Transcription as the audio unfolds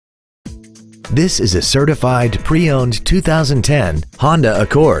This is a certified pre-owned 2010 Honda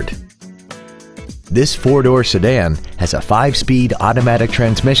Accord. This four-door sedan has a 5-speed automatic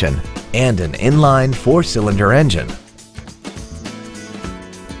transmission and an inline 4-cylinder engine.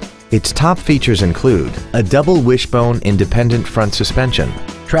 Its top features include a double wishbone independent front suspension,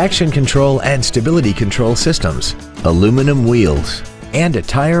 traction control and stability control systems, aluminum wheels, and a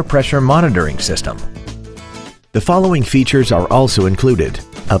tire pressure monitoring system. The following features are also included: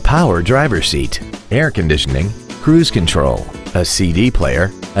 a power driver's seat, air conditioning, cruise control, a CD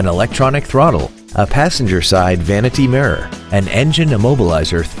player, an electronic throttle, a passenger side vanity mirror, an engine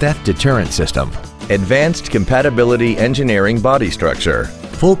immobilizer theft deterrent system, advanced compatibility engineering body structure,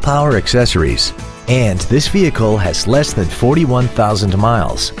 full power accessories, and this vehicle has less than 41,000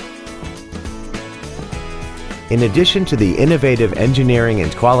 miles. In addition to the innovative engineering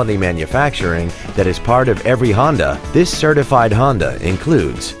and quality manufacturing that is part of every Honda, this certified Honda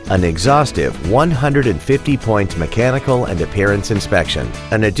includes an exhaustive 150-point mechanical and appearance inspection,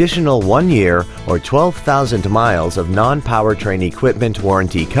 an additional 1 year or 12,000 miles of non-powertrain equipment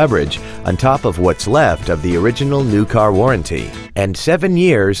warranty coverage on top of what's left of the original new car warranty, and 7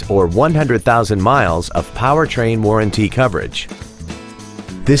 years or 100,000 miles of powertrain warranty coverage.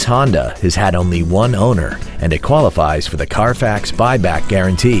 This Honda has had only one owner and it qualifies for the Carfax buyback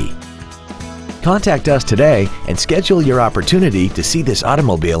guarantee. Contact us today and schedule your opportunity to see this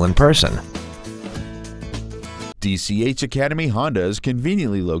automobile in person. DCH Academy Honda is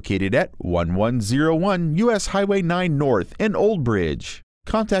conveniently located at 1101 US Highway 9 North in Old Bridge.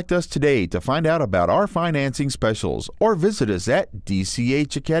 Contact us today to find out about our financing specials or visit us at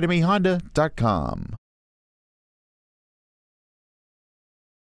dchacademyhonda.com.